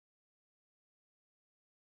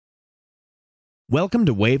Welcome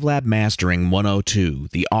to WaveLab Mastering 102,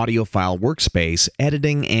 the audiophile workspace,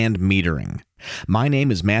 editing and metering. My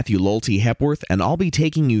name is Matthew Loel Hepworth, and I'll be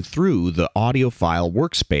taking you through the audiophile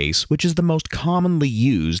workspace, which is the most commonly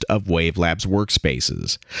used of WaveLab's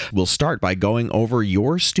workspaces. We'll start by going over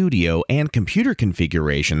your studio and computer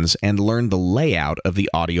configurations and learn the layout of the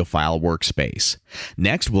audiophile workspace.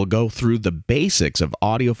 Next, we'll go through the basics of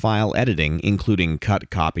audiophile editing, including cut,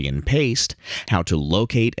 copy, and paste, how to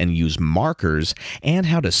locate and use markers, and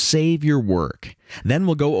how to save your work. Then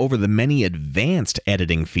we'll go over the many advanced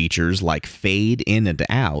editing features like fade in and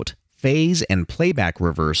out, phase and playback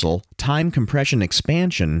reversal, time compression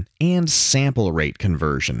expansion, and sample rate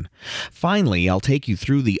conversion. Finally, I'll take you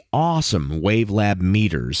through the awesome WaveLab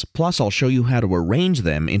meters, plus I'll show you how to arrange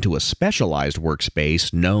them into a specialized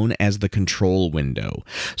workspace known as the control window.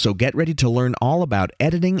 So get ready to learn all about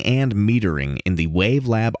editing and metering in the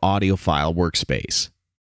WaveLab audiophile workspace.